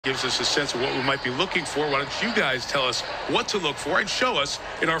Gives us a sense of what we might be looking for. Why don't you guys tell us what to look for and show us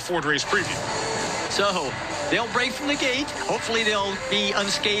in our Ford race preview? So they'll break from the gate. Hopefully they'll be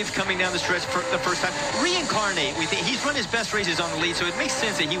unscathed coming down the stretch for the first time. Reincarnate, we think he's run his best races on the lead, so it makes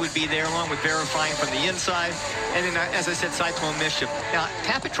sense that he would be there along with Verifying from the inside. And then, as I said, Cyclone Mischief. Now,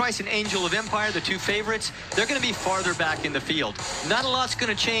 Tapatrice and Angel of Empire, the two favorites, they're going to be farther back in the field. Not a lot's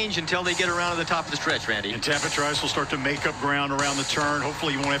going to change until they get around to the top of the stretch, Randy. And Tapatrice will start to make up ground around the turn.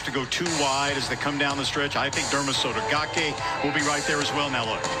 Hopefully you won't have to go too wide as they come down the stretch. I think Dermasotogake will be right there as well. Now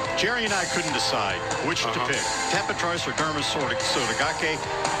look, Jerry and I couldn't decide which to pick, Tapatrice or Dermasotogake.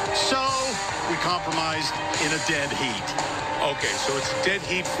 So we compromised in a dead heat. Okay, so it's dead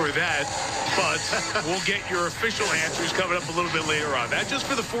heat for that, but we'll get your official answers coming up a little bit later on. That just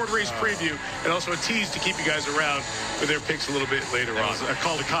for the Ford race preview, and also a tease to keep you guys around for their picks a little bit later on. I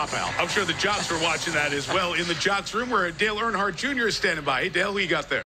called a cop-out. I'm sure the jocks are watching that as well in the jocks room where Dale Earnhardt Jr. is standing by. Hey, Dale, who you got there?